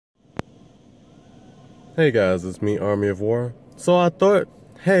Hey guys, it's me, Army of War. So I thought,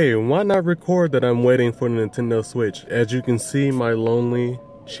 hey, why not record that I'm waiting for the Nintendo Switch? As you can see, my lonely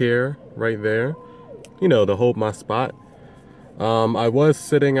chair right there, you know, to hold my spot. I was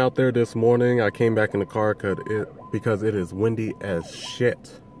sitting out there this morning. I came back in the car because it is windy as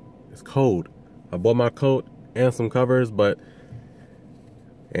shit. It's cold. I bought my coat and some covers, but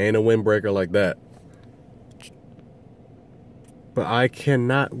ain't a windbreaker like that. But I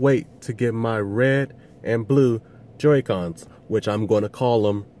cannot wait to get my red and blue Joy-Cons, which I'm going to call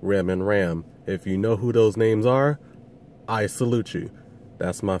them Rem and Ram. If you know who those names are, I salute you.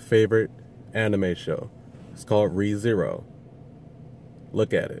 That's my favorite anime show. It's called Re:Zero.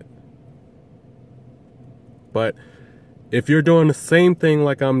 Look at it. But if you're doing the same thing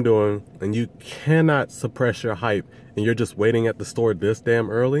like I'm doing, and you cannot suppress your hype, and you're just waiting at the store this damn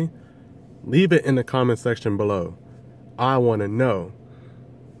early, leave it in the comment section below. I want to know.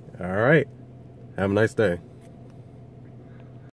 All right. Have a nice day.